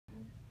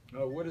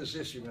Oh, what is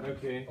this you got?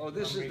 Okay. Oh,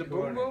 this I'm is the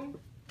boom recording. boom?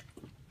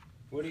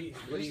 What do you?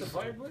 What is the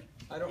Firebird?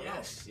 I don't know.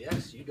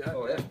 Yes, you got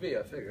Oh, that. FB,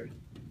 I figured.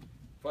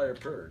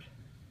 Firebird.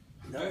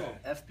 No,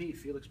 FP,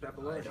 Felix I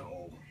Pappalardi.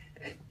 know.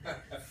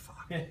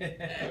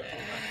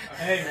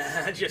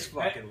 Hey, Just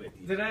fucking with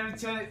you. did I ever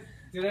tell you?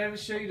 Did I ever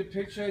show you the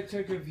picture I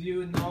took of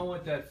you and Noel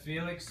with that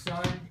Felix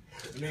sign?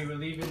 And they were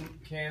leaving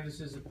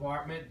Candace's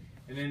apartment,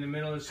 and in the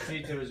middle of the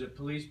street there was a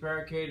police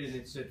barricade, and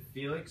it said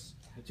Felix.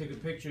 I took a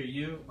picture of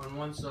you on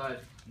one side,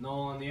 Noel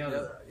on the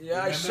other.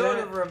 Yeah, I sort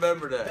of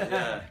remember that.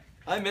 Yeah,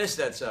 I miss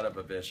that son of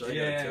a bitch. I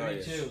gotta tell me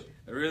you. too.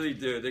 I really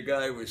do. The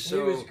guy was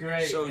so He was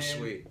great, so man.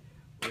 sweet.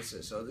 What's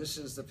this? So this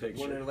is the picture.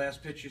 One of the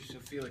last pictures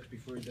of Felix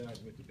before he died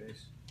with the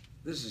bass.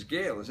 This is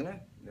Gail, isn't it?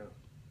 No,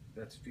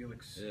 that's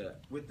Felix Yeah.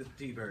 with the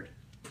T-Bird.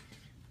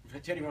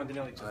 Teddy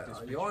Rondinelli took this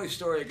The picture. only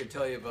story I can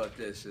tell you about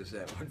this is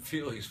that when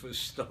Felix was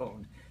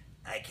stoned,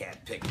 I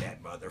can't pick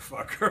that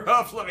motherfucker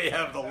up. Let me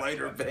have the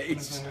lighter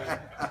bass.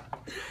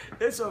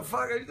 It's the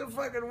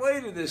fucking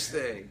weight of this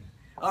thing.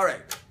 All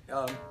right,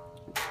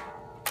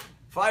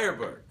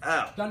 Firebird.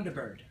 Ow.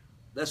 Thunderbird.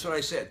 That's what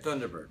I said,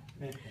 Thunderbird.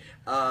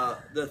 The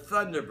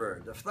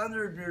Thunderbird. The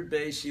Thunderbird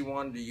bass he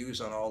wanted to use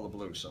on all the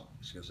blues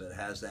songs because it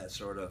has that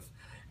sort of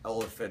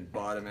elephant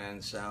bottom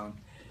end sound.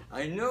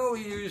 I know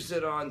he used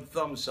it on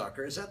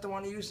Thumbsucker. Is that the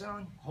one he used it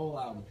on? Whole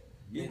album.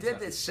 You did?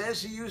 It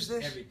says he used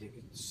this? Everything.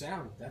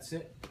 Sound. That's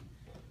it.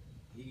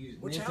 He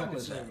used Which album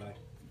is that?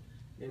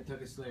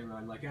 Nantucket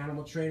Sleighride, like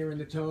Animal Trainer in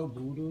the Toe,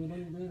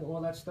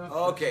 all that stuff.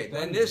 Okay,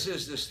 then this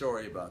is the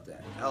story about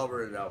that.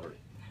 Albert and Albert.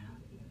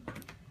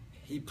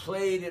 He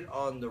played it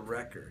on the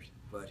record,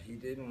 but he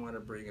didn't want to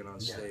bring it on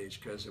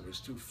stage because it was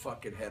too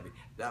fucking heavy.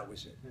 That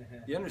was it.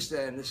 You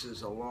understand? This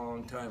is a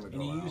long time ago.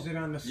 And he used it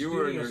on the You studio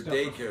were in your stuff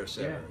daycare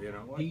center, you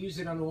know what? He used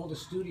it on all the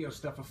studio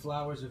stuff of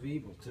Flowers of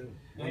Evil, too.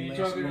 Are you Last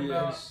talking One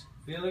about Yes.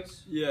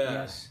 Felix? Yeah.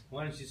 Yes.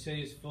 Why don't you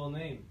say his full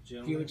name,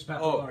 gentlemen? Felix Oh,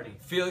 Pappalardi.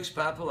 Felix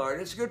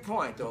Pappalardi. It's a good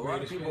point, though. A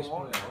lot of Greatest people bass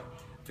won't know. player.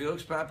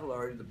 Felix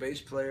Pappalardi, the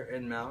bass player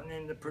in Mountain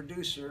and the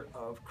producer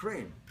of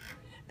Cream.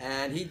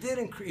 And he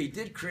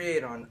did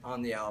create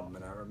on the album,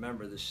 and I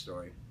remember this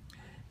story.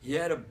 He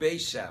had a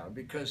bass sound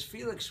because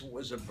Felix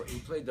he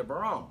played the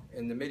barong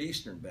in the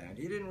Mid-Eastern band.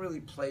 He didn't really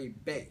play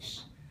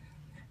bass.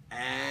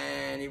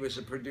 And he was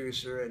a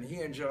producer, and he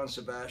and John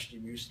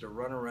Sebastian used to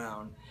run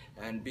around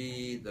and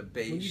be the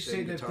bass When you say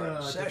and that guitar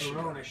the session.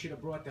 Barone, I should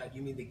have brought that.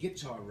 You mean the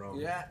guitar roll?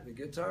 Yeah, the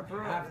guitar I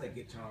barong. have the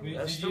guitar roll.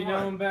 That's Did the you know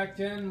one. him back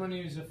then when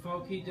he was a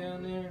folkie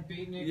down there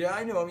beating it? Yeah,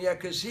 I knew him. Yeah,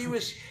 because he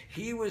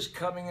was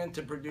coming in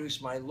to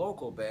produce my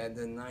local band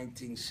in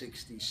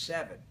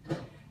 1967.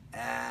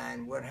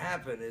 And what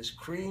happened is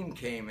Cream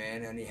came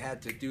in, and he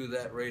had to do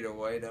that right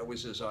away. That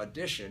was his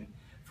audition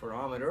for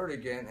Ahmet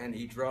Erdogan, and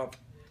he dropped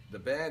the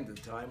band at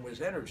the time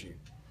was Energy.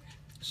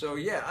 So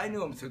yeah, I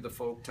knew him through the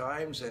folk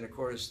times, and of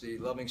course the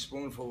Loving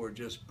Spoonful were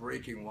just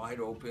breaking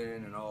wide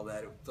open and all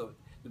that. The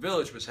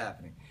Village was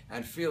happening,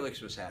 and Felix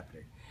was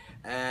happening,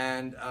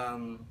 and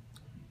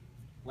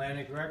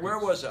Atlantic Records. where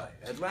was I?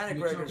 Atlantic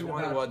You're Records talking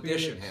wanted to about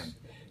audition Felix. him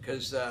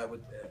because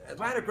with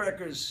Atlantic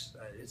Records,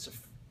 it's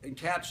in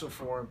capsule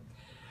form.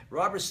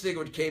 Robert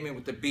Stigwood came in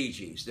with the Bee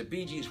Gees. The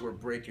Bee Gees were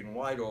breaking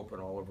wide open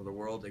all over the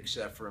world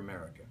except for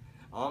America.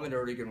 Ahmet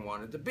Erdogan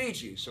wanted the Bee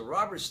Gees. So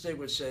Robert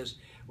Stigwood says,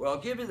 well, I'll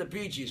give you the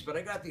Bee Gees, but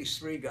I got these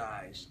three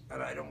guys,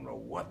 and I don't know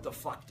what the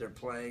fuck they're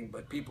playing,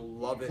 but people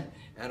love it,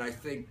 and I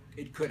think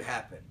it could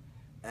happen.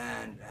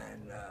 And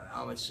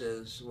Ahmet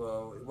says,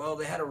 well,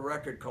 they had a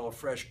record called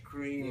Fresh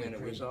Cream, and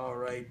it was all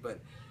right, but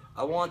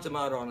I want them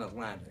out on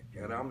Atlantic.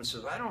 And Ahmet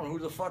says, I don't know who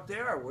the fuck they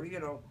are. What do you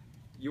know?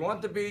 You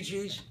want the Bee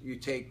Gees? You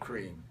take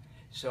Cream.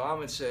 So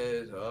Ahmet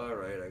says, all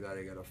right, I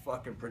gotta get a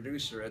fucking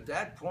producer. At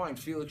that point,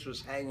 Felix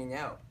was hanging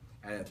out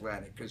at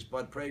Atlantic because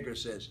Bud Prager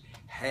says,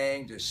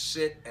 hang to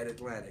sit at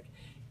Atlantic.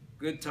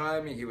 Good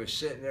timing, he was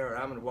sitting there,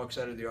 and Ahmet walks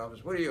out of the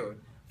office. What are you?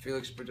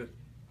 Felix,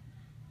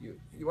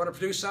 you want to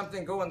produce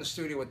something? Go in the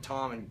studio with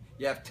Tom, and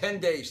you have 10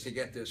 days to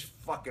get this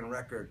fucking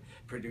record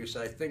produced.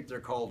 I think they're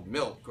called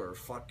Milk or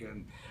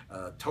fucking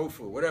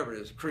Tofu, whatever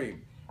it is,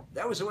 Cream.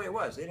 That was the way it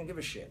was. They didn't give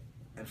a shit.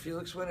 And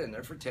Felix went in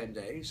there for 10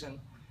 days, and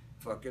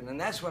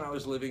that's when I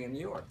was living in New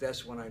York.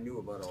 That's when I knew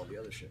about all the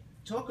other shit.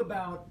 Talk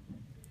about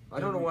I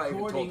don't know why I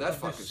even told that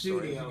fucking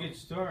story. It's a good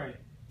story.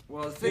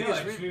 Well, the thing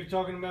Felix, is, we were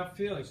talking about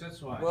Felix,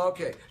 that's why. well,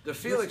 okay, the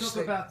Felix Let's talk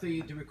thing. about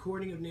the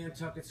recording of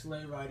Nantucket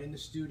Sleighride in the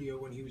studio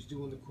when he was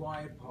doing the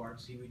quiet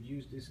parts. He would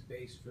use this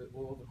bass for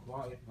all the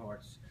quiet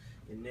parts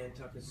in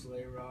Nantucket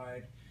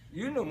Sleighride.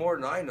 You know more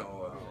than I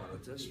know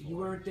at this point. You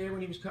weren't there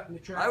when he was cutting the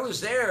tracks? I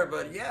was there,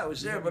 but yeah, I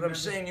was there. But I'm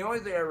saying the only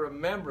thing I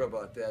remember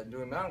about that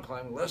doing mountain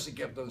climbing, Leslie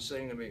kept on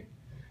saying to me,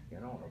 you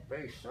know, the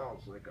bass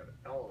sounds like an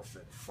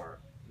elephant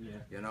fart. Yeah.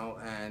 You know,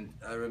 and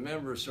I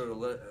remember sort of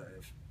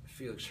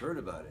Felix heard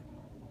about it.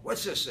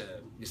 What's this?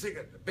 You think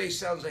the bass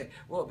sounds like?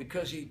 Well,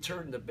 because he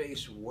turned the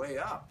bass way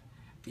up.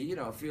 You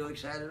know,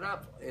 Felix had it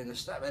up in the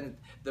stuff, and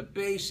the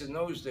bass in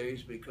those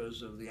days,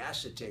 because of the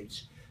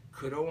acetates,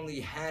 could only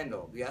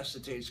handle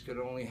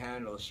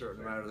a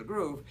certain amount of the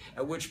groove.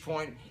 At which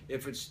point,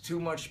 if it's too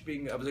much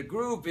of the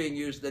groove being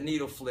used, the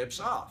needle flips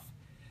off.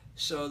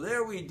 So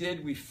there we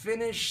did. We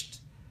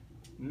finished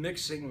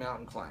mixing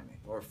mountain climbing,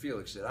 or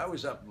Felix did. I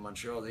was up in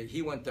Montreal.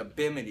 He went to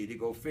Bimini to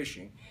go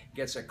fishing.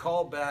 Gets a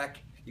call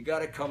back. You got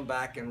to come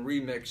back and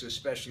remix,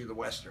 especially the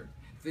Western.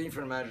 Theme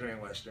for the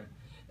Mediterranean Western.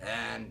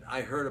 And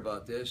I heard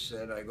about this,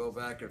 and I go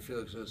back, and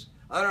Felix says,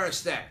 I don't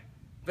understand.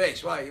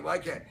 Bass, why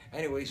can't?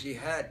 Anyways, he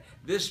had,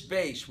 this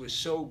bass was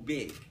so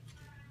big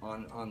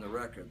on the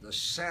record. The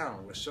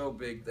sound was so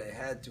big, they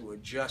had to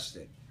adjust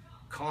it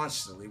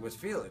constantly with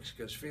Felix,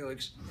 because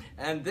Felix,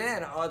 and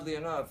then oddly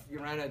enough, you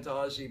ran into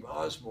Ozzy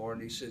Osbourne.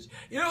 He says,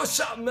 you know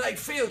something like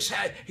Felix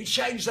had? He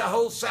changed the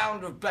whole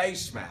sound of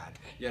bass, man.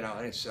 You know,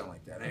 I didn't sound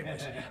like that,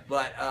 anyways.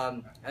 But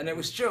and it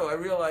was true. I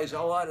realized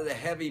a lot of the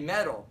heavy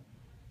metal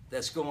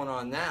that's going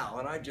on now,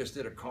 and I just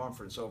did a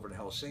conference over in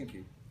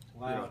Helsinki.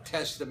 Wow. You know,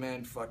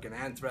 Testament, fucking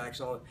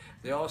Anthrax,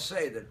 they all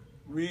say that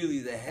really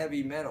the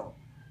heavy metal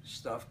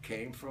stuff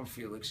came from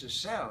Felix's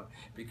sound,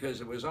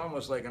 because it was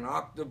almost like an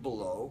octave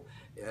below,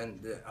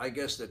 and I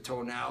guess the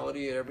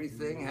tonality and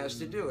everything has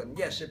to do. And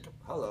yes,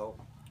 hello.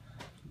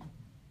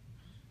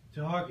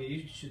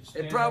 Tahaki, you should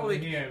stand probably,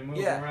 over here and move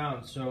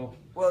around. So.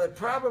 Well, it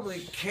probably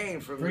came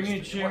from. Bring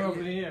your chair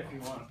over here if you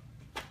want.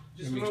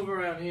 Just move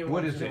around here.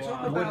 What is it?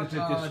 What is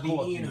it? This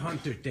the Ian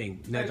Hunter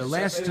thing. Now, the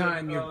last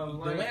time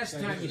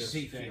you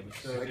see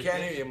Felix. I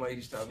can't hear you, Mike.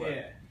 You stop.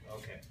 Yeah.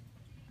 Okay.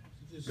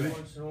 Just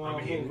once in a while,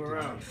 move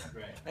around.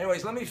 Right.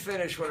 Anyways, let me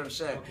finish what I'm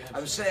saying. Okay,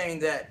 I'm saying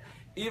that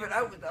even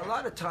a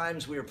lot of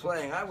times we were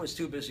playing, I was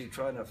too busy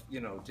trying to, you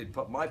know, to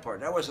put my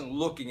part. I wasn't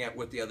looking at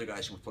what the other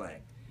guys were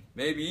playing.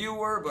 Maybe you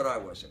were, but I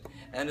wasn't.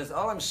 And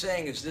all I'm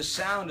saying is this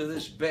sound of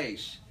this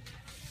bass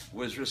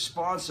was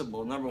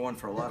responsible, number one,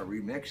 for a lot of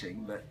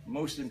remixing, but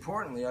most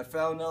importantly, I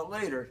found out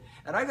later,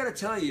 and I gotta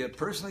tell you,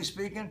 personally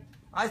speaking,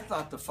 I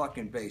thought the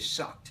fucking bass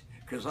sucked,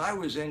 because I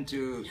was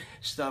into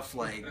stuff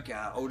like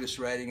Otis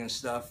Redding and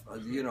stuff,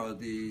 you know,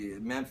 the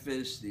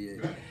Memphis,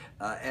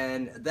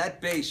 and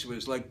that bass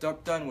was like,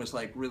 Duck Dunn was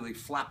like really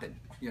flapping,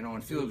 you know,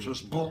 and Felix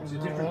was It's a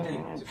different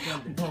thing. It's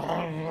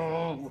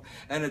a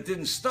and it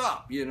didn't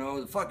stop, you know,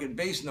 the fucking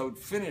bass note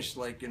finished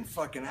like in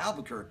fucking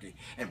Albuquerque,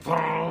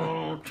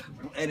 and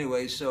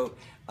anyway, so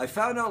I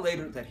found out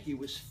later that he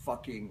was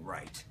fucking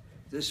right.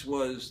 This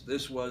was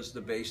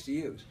the bass to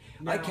use.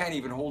 Now, I can't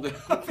even hold it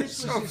up.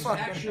 This was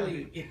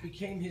actually, it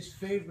became his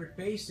favorite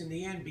bass in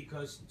the end,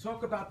 because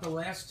talk about the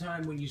last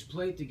time when you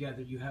played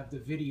together, you have the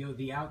video,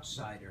 The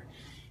Outsider,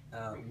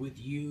 with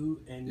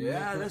you and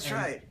yeah, that's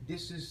right.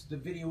 This is, the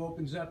video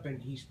opens up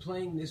and he's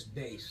playing this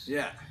bass.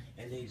 Yeah.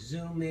 And they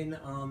zoom in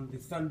on the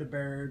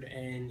Thunderbird,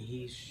 and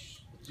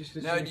he's just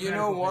this. Now, do you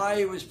know why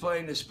he was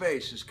playing this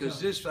bass? It's because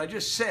this, I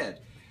just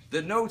said,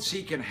 the notes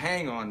he can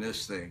hang on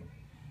this thing.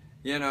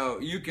 You know,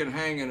 you can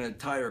hang an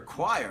entire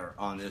choir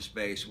on this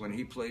bass when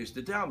he plays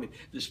the downbeat.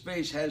 This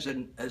bass has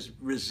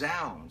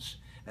resounds,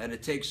 and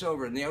it takes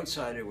over. And the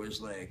Outsider was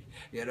like,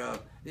 you know,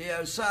 the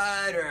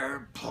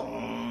Outsider,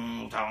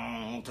 tong,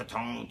 tong,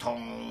 tong,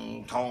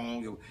 tong,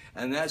 tong,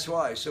 and that's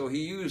why. So he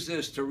used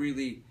this to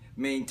really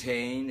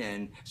maintain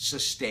and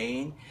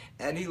sustain,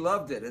 and he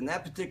loved it. In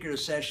that particular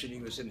session, he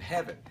was in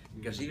heaven,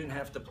 because he didn't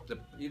have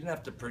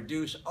to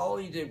produce. All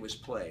he did was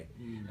play.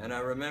 And I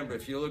remember,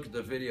 if you look at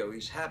the video,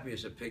 he's happy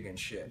as a pig in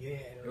shit. Yeah,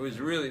 it was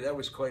really, that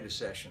was quite a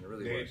session. It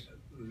really was.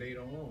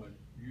 Later on,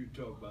 you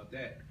talk about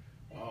that.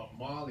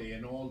 Marley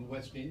and all the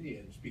West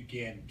Indians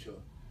began to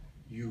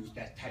use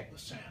that type of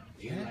sound.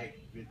 They like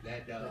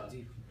that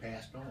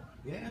passed on.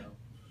 Yeah. You know?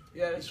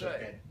 Yeah, that's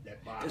right. That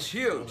it's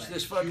huge.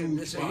 This fucking,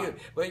 it's a huge.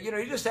 But you know,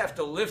 you just have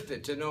to lift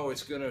it to know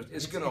it's gonna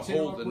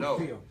hold the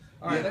note.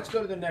 All right, let's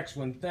go to the next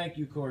one. Thank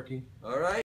you, Corky. All right.